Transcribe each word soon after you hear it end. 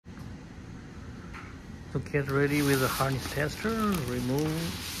To get ready with the harness tester,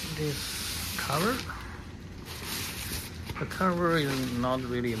 remove this cover. The cover is not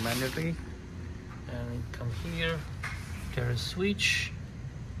really mandatory, and come here, there's a switch,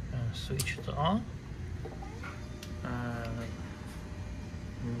 switch it on,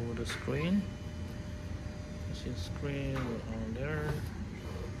 remove the screen. You see the screen on there,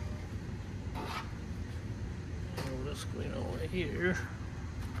 move the screen over here.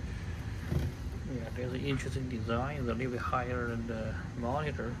 Yeah, there's an interesting design. It's a little bit higher than the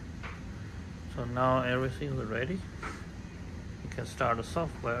monitor. So now everything is ready. You can start the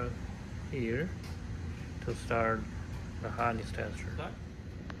software here to start the harness tester.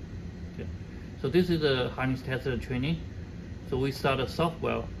 Okay. So this is the harness tester training. So we start a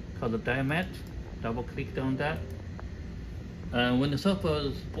software called the Diamat. Double click on that. And when the software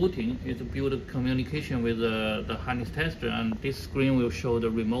is booting, it builds a communication with the harness tester, and this screen will show the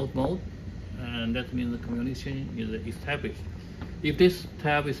remote mode. And that means the communication is established. If this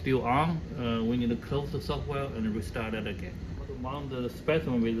tab is still on, we need to close the software and restart it again. To mount the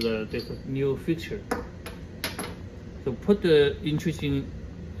specimen with this new feature. So put the interesting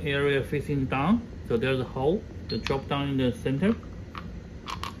area facing down. So there's a hole, the drop down in the center.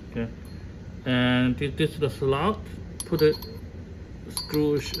 Okay. And this is the slot. Put the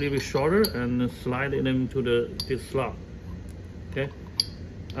screw a little bit shorter and slide it into this slot. Okay.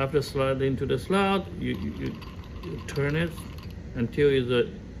 After sliding into the slot, you turn it until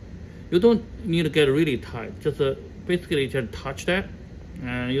you don't need to get really tight. Just basically just touch that,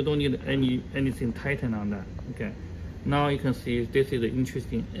 and you don't need anything tighten on that. Okay. Now you can see this is the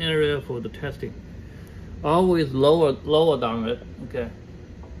interesting area for the testing. Always lower down it. Okay.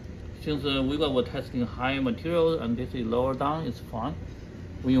 Since we were testing high materials and this is lower down, it's fine.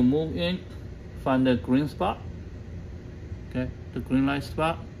 When you move in, find the green spot. Okay, the green light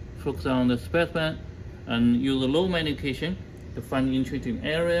spot, focus on the specimen, and use a low magnification to find the interesting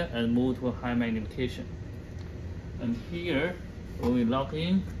area and move to a high magnification. And here, when we log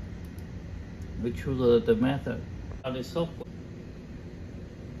in, we choose the method of the software.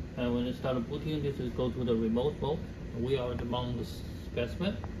 And when it starts booting, this will go to the remote mode. We are among the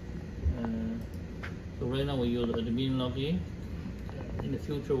specimen. So right now we use admin login. In the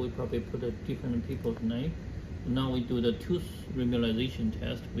future, we probably put a different people's name. Now we do the tooth remunerization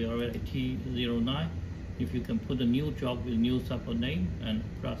test. We are at T09. If you can put a new job with new sample name and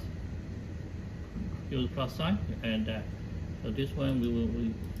plus, use plus sign, and so this one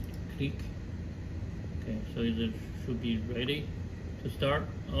we click. Okay, so it should be ready to start.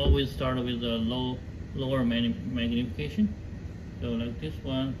 Always start with a lower magnification. So like this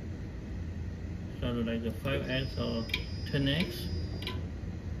one, started like a 5x or 10x.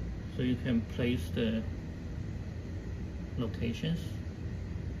 So you can place the locations.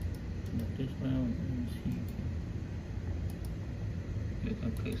 Like this one, let me see. You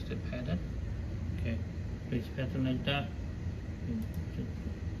can place the pattern. Okay, place pattern like that.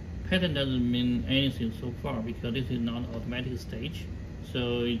 Pattern doesn't mean anything so far because this is not automatic stage.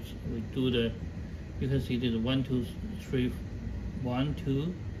 So we do the. You can see this 1, 2, 3, 1,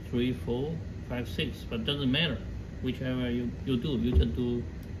 2, 3, 4, 5, 6. But doesn't matter. Whichever you do, you can do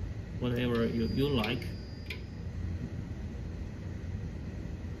whatever you like.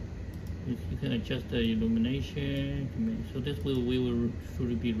 You can adjust the illumination. So this we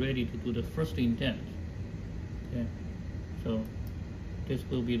should be ready to do the first indent. Okay, so this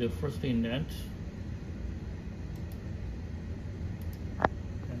will be the first indent.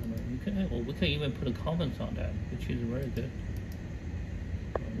 And we can even put a comments on that, which is very good.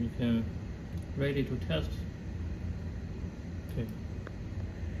 We can ready to test. Okay.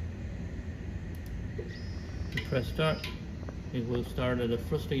 You press start. It will start at the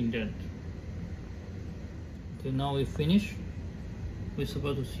first indent. Okay, now we finish. We're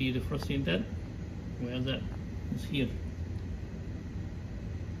supposed to see the first indent. Where is that? It's here.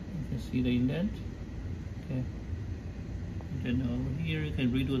 You can see the indent. Okay. And then over here you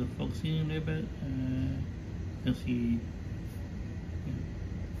can redo the focusing a little bit. You can see,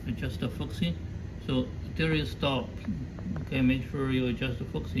 adjust the focusing. So there is stop. Okay, make sure you adjust the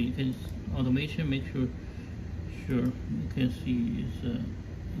focusing. You can automation. Make sure you can see is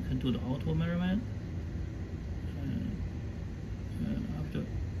you can do the auto measurement. After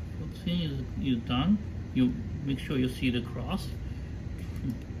focusing is done, you make sure you see the cross.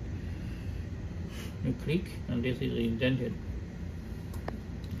 You click, and this is indented.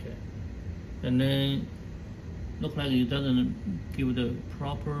 Okay, and then look like it doesn't give the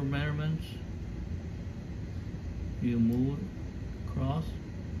proper measurements. You move across.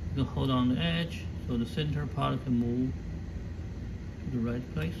 You can hold on the edge so the center part can move to the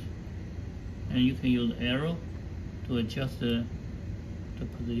right place. and you can use arrow to adjust the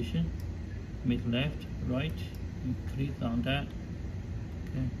position. Make left, right, you click on that.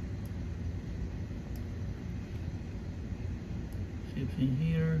 Okay. Ships in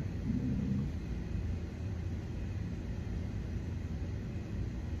here.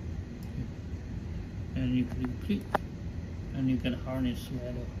 Okay. And you click, and you get hardness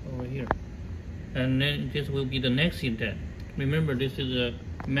right over here. And then this will be the next indent. Remember, this is a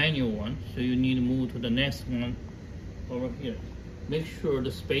manual one, so you need to move to the next one over here. Make sure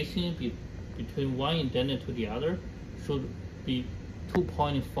the spacing between one indent to the other should be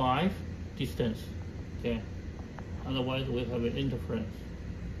 2.5 distance. Okay. Otherwise, we have an interference.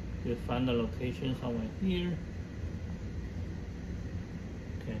 You find the location somewhere here.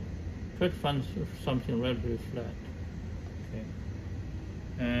 Okay. Try to find something relatively flat. Okay.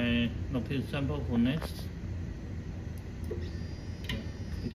 And locate sample for next.